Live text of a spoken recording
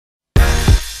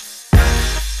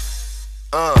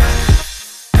What?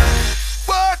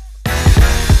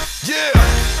 Yeah.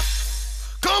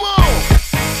 Come on.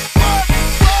 What?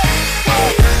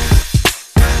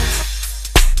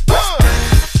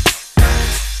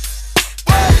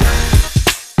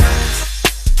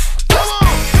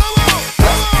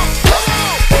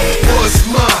 What's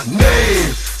my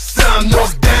name?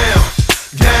 SoundKnockDown,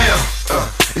 down.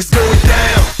 It's going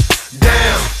down,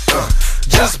 down.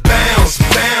 Just bounce,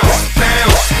 bounce,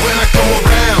 bounce when I come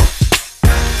around.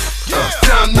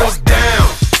 SoundKnockDown.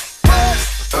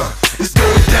 It's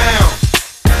going down.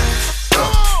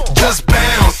 Just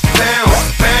bounce, bounce,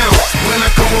 bounce when I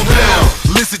come around.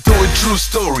 Listen to a true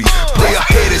story. Player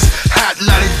haters hot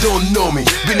like they don't know me.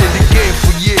 Been in the game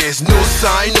for years, no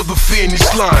sign of the finish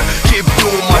line. Keep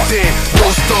doing my thing, no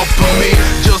stopping me.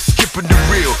 Just skipping the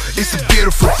real. It's a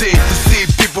beautiful thing to see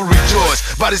people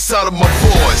rejoice by the sound of my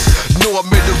voice. Know I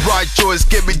made the right choice.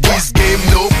 Get me this game,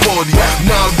 nobody.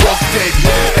 Now I'm rock steady,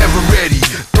 ever ready.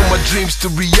 Turn my dreams to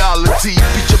reality.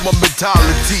 Picture my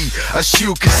mentality. As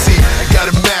you can see, I got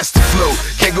a master flow.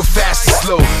 Can't go fast or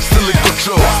slow, still in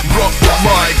control. Rock the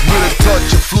mic with a touch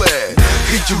of flair.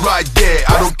 Hit you right there,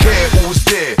 I don't care who's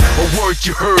there or word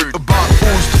you heard about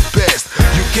who's the best.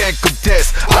 You can't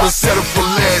contest, I don't settle for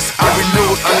less. I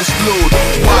reload, I explode.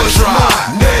 What's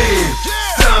my name?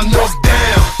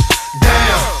 SoundKnockDown,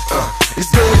 down.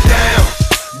 It's going down,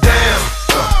 down.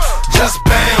 Just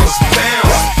bounce,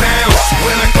 bounce, bounce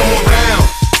when I come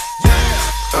around.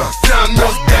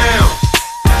 SoundKnockDown.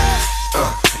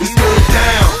 It's going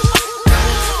down.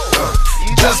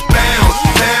 Just bounce,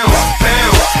 bounce,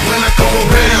 bounce when I come around.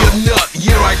 Ready or not,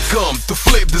 here I come to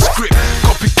flip the script.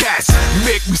 Copycats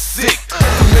make me sick.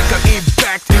 To make an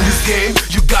impact in this game,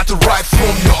 you got to write from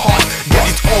your heart. Get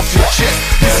it off your chest.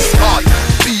 This is hard.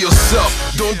 Be yourself.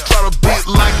 Don't try to be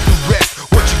like the rest.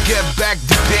 What you get back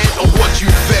depend on what you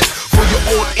invest. For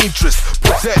your own interest,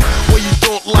 protect. When you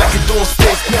don't like it, don't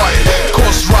stay quiet.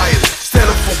 Cause riot. Stand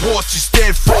up for what you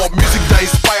stand for. Music that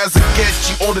inspires and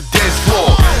gets you on the dance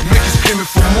floor. Make you screaming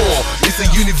for more. It's a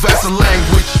universal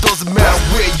language. Doesn't matter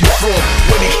where you're from.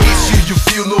 When it hits you, you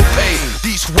feel no pain.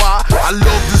 This why I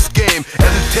love this game.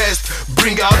 And the test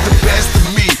bring out the best of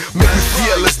me. Make me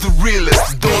feel as the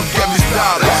realest. Don't get me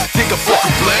started. Think I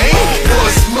fucking play?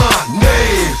 What's my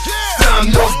name?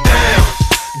 SoundKnockDown,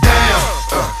 down.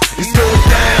 It's going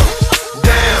down,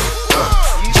 down.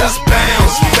 Just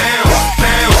bounce, bounce,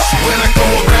 bounce when I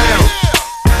come around.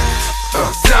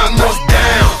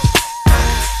 SoundKnockDown.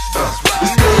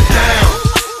 It's going down.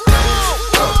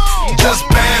 Just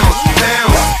bounce,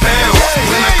 bounce, bounce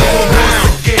when I come around.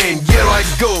 Once again, here I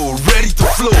go, ready to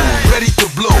flow, ready to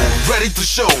blow, ready to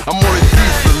show. I'm on a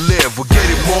different level,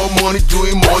 getting more money,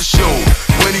 doing more show.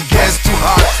 When it gets too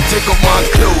hot, take off my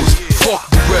clothes. Fuck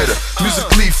the weather,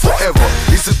 musically forever.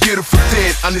 It's a beautiful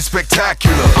thing and it's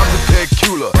spectacular. I'm the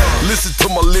peculiar. Listen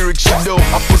to my lyrics, you know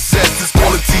I possess this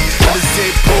quality. And they say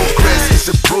progress is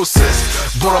a process,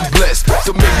 but I'm blessed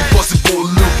to make it possible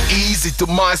look easy to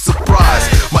my surprise.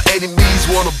 My enemies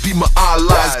wanna be my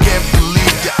allies. Can't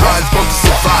believe their eyes want to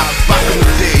survive. Back in the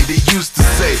day, they used to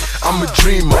say I'm a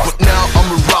dreamer, but now I'm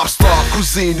a rock star,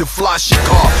 cruising in the flashy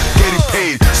car, getting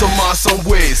paid somehow, some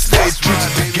way. Stage